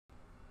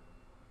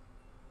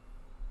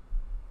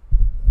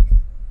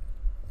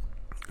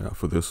Now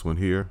for this one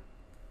here,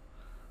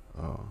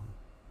 to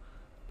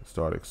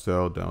start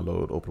Excel,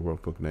 download open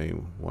workbook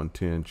name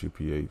 110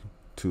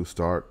 GPA2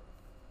 start.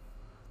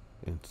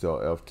 In cell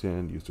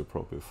F10, use the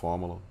appropriate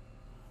formula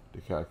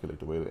to calculate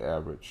the weighted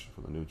average for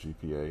the new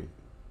GPA.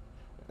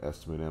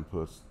 Estimate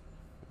inputs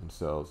in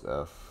cells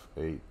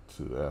F8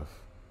 to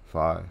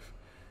F5.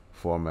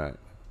 Format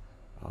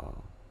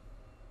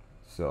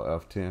cell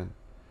F10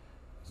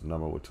 is a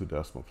number with 2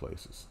 decimal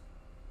places.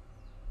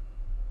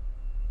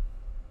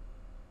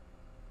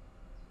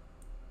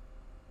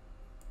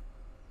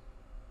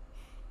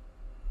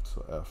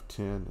 So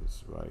F10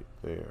 is right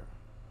there.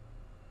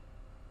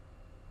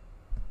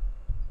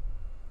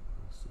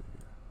 Let's see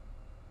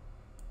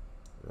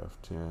here.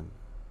 F10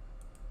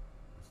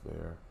 is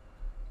there,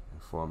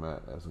 and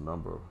format as a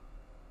number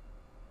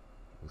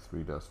with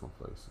 3 decimal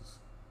places.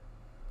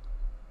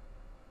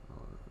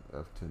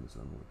 F10 is a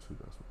number with 2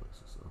 decimal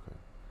places. Okay.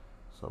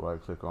 So right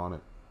click on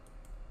it.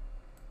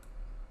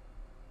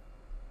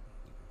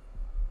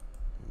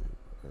 Enable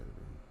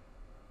editing.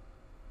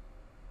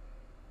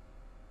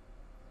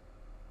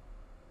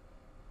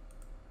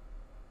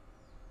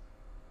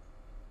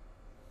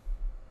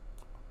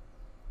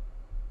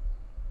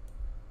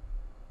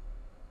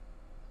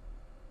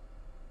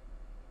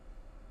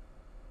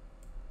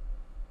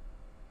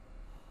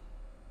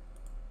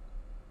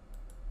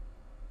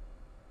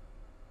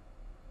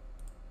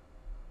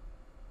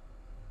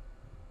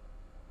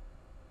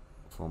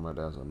 Format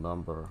as a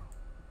number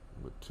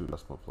with 2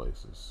 decimal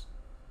places.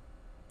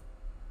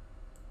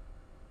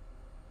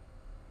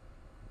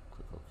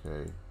 Click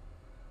OK.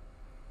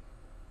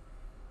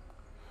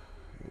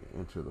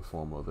 Enter the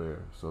formula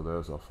there. So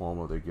there's a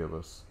formula they give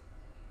us.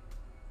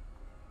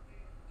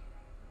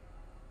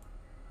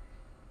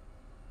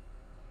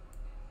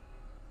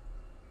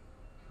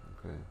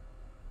 Okay.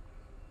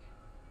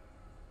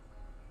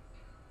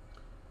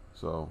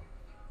 So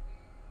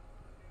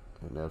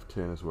and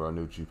F10 is where our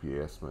new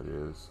GPA estimate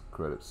is.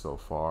 Credits so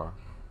far.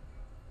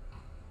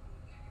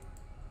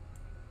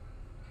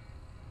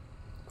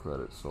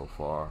 Credits so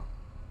far.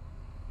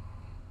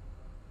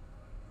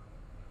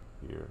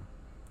 Here.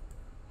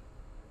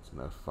 It's an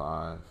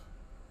F5.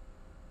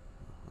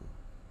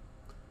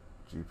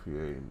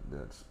 GPA,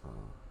 that's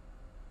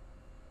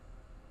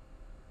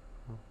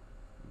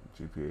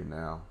GPA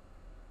now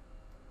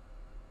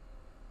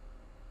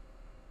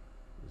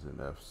is an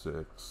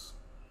F6.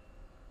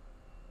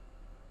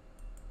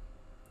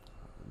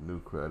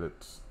 New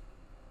credits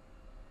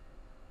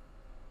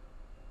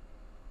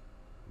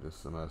this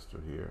semester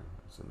here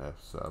is an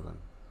F7,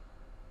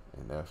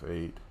 and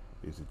F8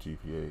 is a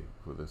GPA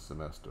for this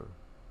semester.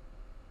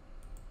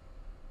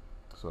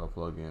 So I'll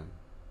plug in.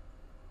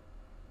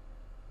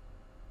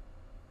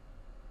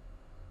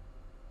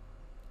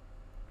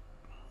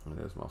 And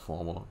there's my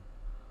formula.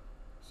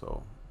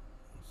 So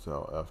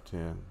cell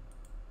F10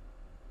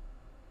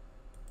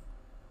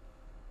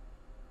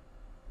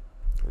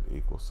 at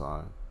equal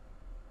sign.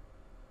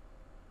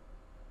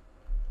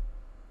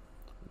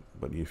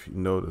 But if you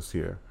notice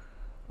here,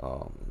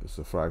 it's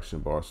a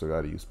fraction bar, so I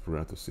got to use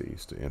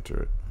parentheses to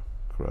enter it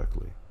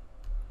correctly.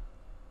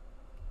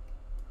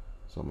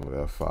 So I'm going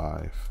to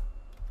F5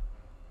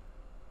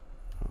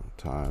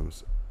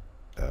 times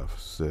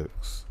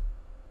F6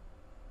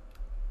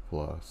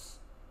 plus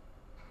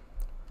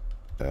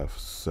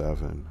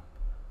F7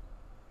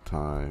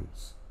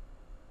 times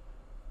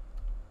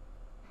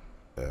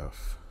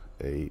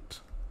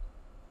F8,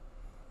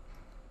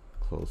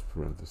 close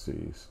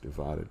parentheses,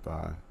 divided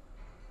by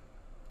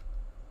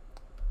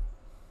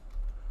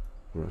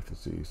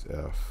parentheses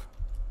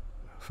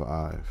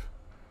F5,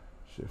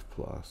 shift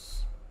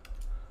plus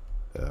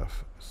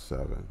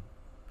F7,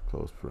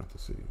 close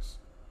parentheses.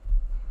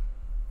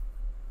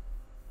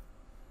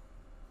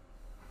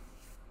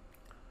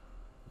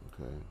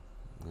 Okay,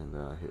 and then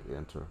I hit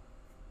enter.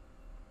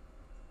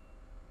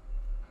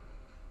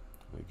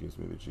 It gives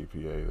me the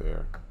GPA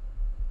there.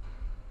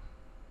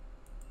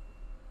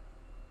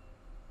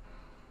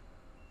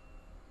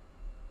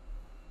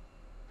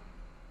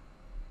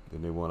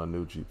 Then they want a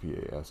new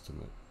GPA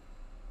estimate.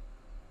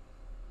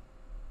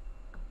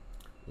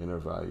 Enter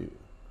value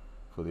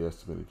for the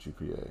estimated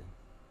GPA.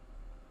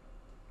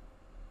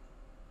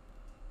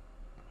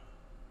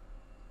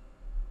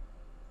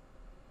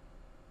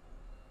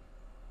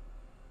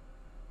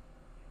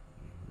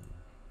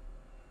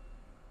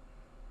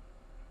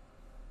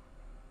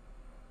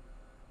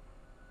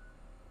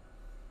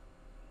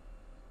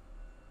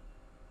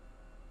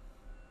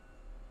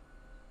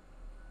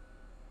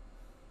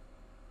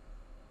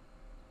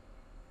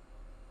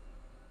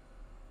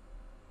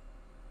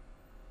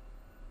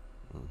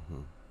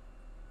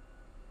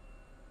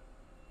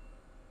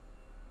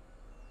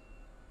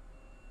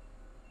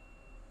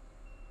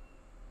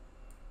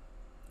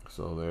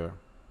 So there,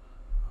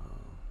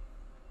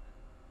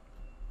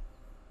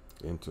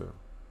 enter.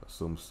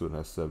 Assume student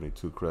has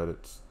 72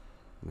 credits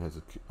and has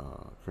a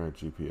current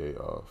GPA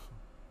of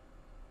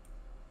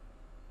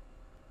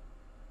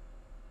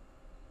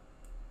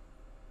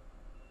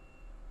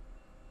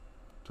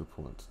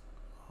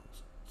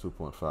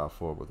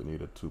 2.54, but they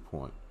need a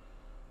 2.0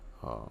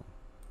 um,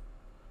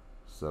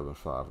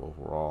 7.5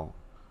 overall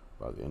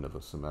by the end of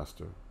the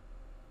semester.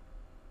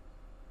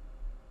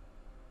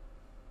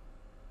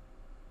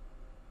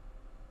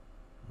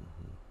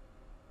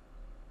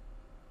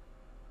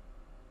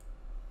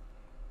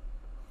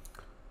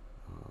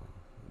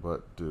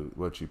 But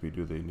what GPA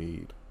do they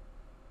need?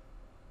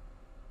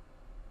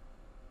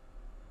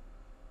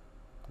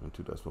 In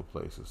 2 decimal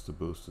places to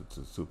boost it to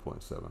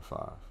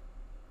 2.75.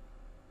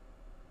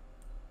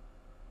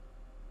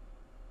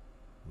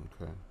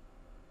 Okay.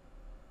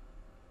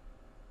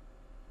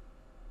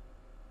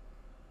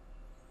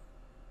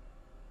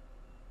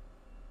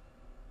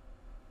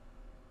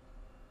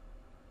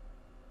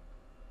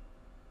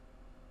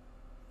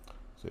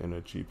 So in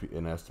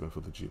an estimate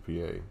for the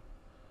GPA.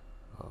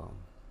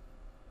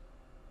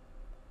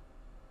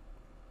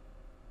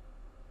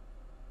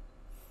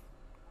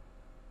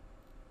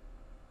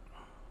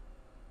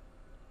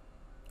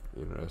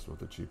 Enter estimate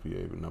with the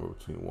GPA number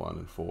between 1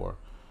 and 4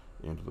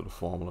 into the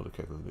formula to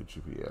calculate the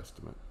GPA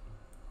estimate.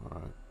 All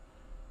right,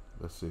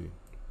 let's see.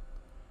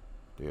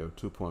 They have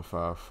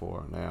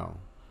 2.54 now.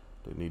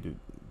 They need to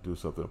do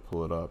something to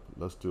pull it up.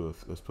 Let's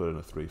put in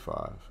a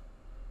 3.5.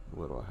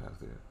 What do I have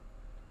there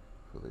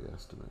for the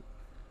estimate?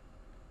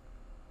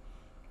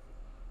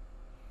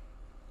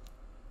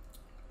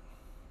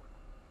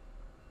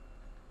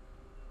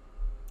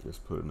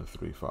 Just put in a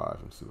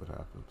 3.5 and see what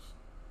happens.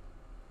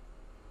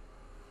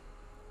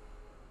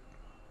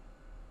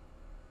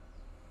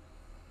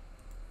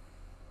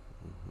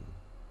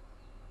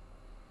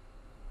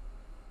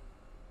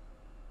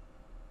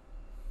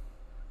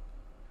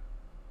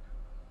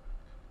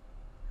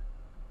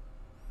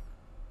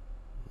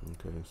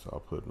 Okay, so I'll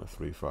put in a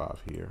 3.5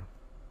 here.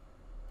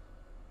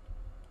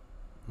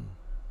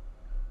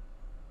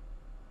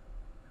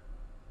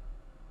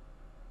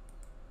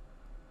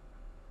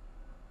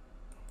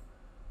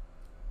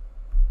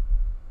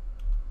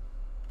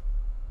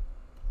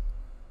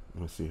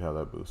 Let's see how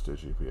that boosts their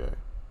GPA.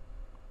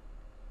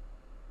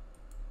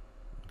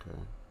 Okay,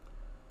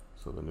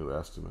 so the new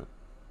estimate.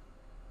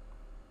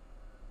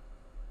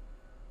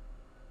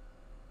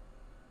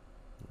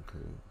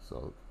 Okay,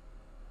 so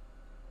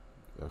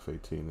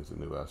F18 is the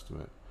new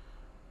estimate.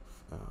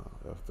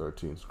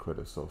 F13 is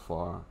credit so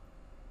far.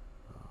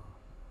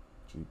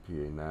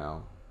 GPA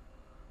now.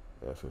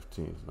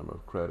 F15 is the number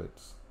of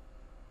credits.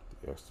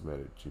 The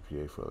estimated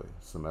GPA for the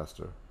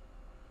semester.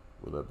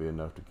 Will that be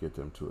enough to get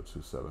them to a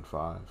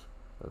 2.75?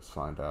 Let's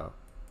find out.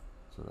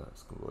 So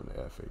that's going to go into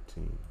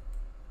F18.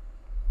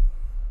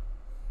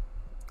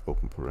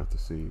 Open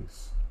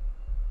parentheses.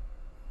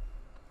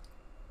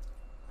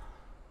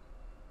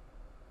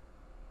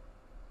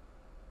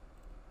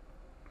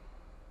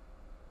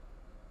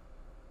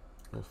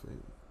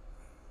 F8.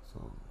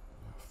 So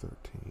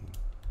F13.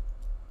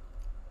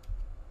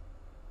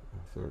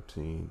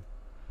 F13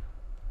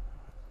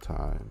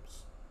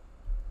 times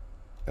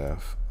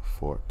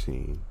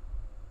F14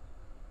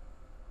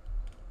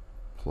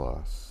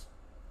 plus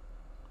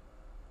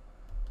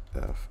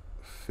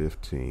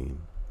F15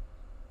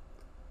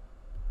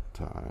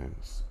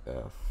 times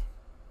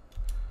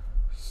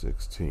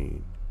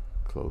F16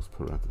 close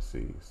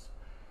parentheses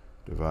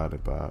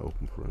divided by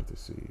open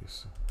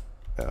parentheses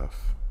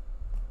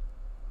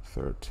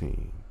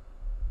F13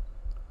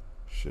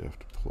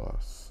 shift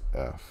plus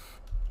F15.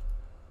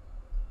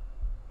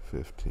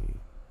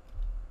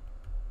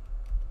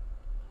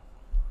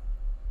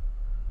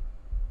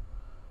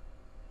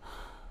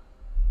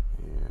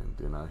 And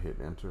then I hit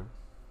enter.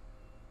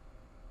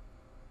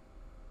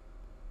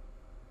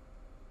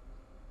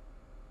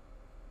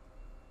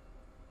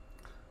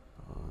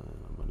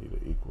 And I'm gonna need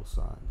an equal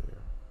sign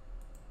there.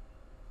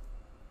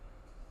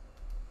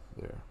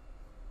 There.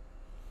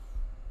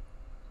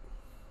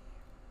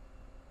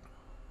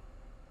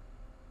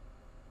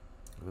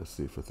 Let's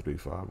see if a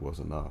 3.5 was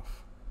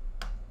enough.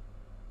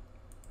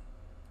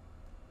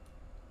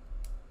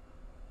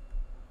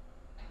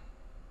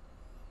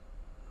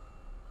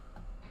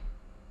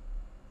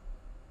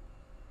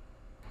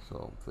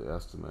 So the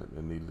estimate,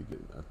 they need to get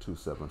a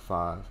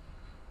 2.75,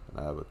 and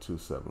I have a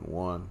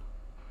 2.71,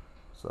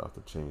 so I have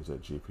to change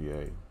that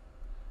GPA.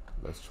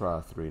 Let's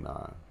try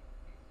 3.9.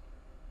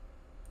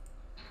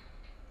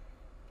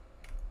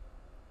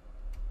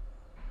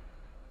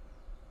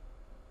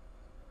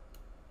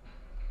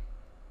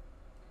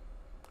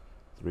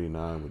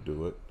 Would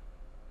do it.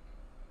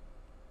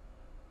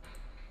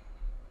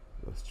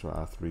 Let's try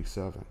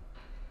 3.7.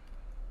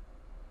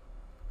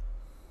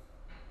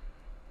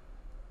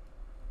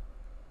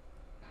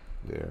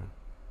 There,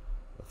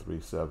 a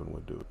 3.7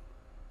 would do it.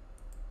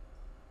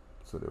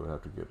 So they would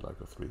have to get like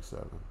a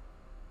 3.7.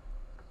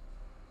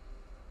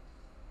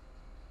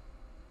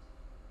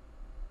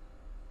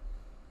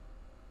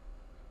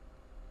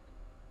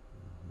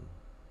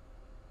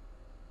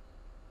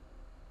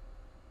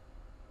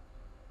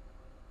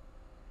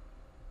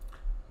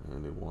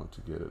 And they want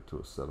to get it to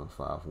a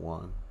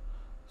 7.51.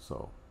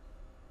 So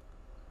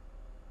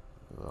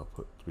I'll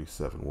put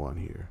 3.71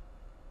 here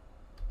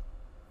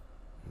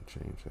and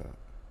change that.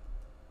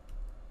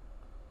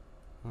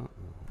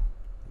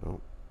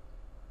 Nope.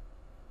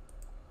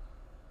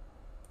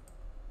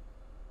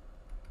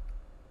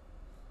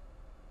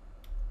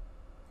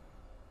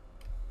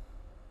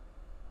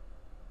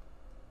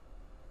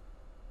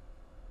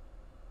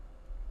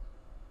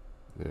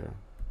 there,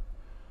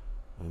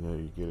 and then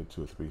you get it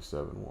to a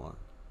 371.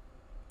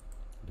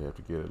 They have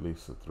to get at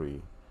least a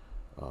 3.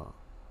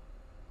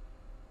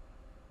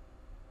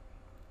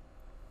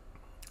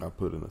 I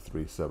put in a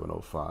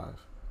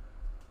 3705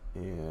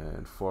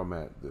 and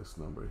format this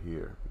number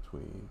here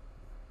between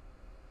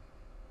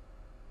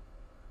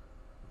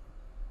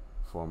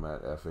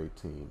format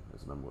F18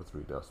 as a number with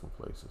 3 decimal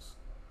places.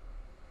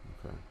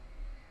 Okay.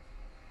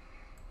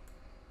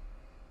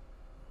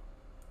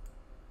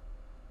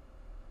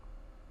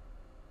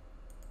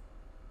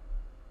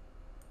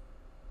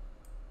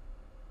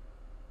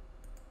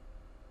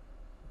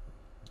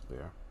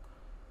 There.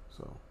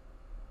 So.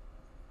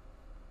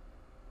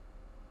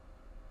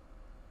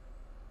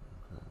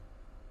 Okay.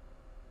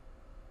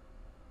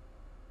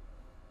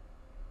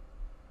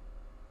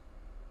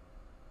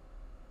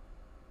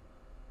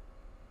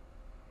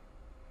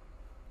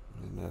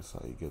 And that's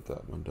how you get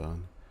that one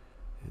done.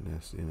 And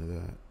that's the end of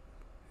that.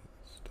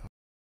 Stop.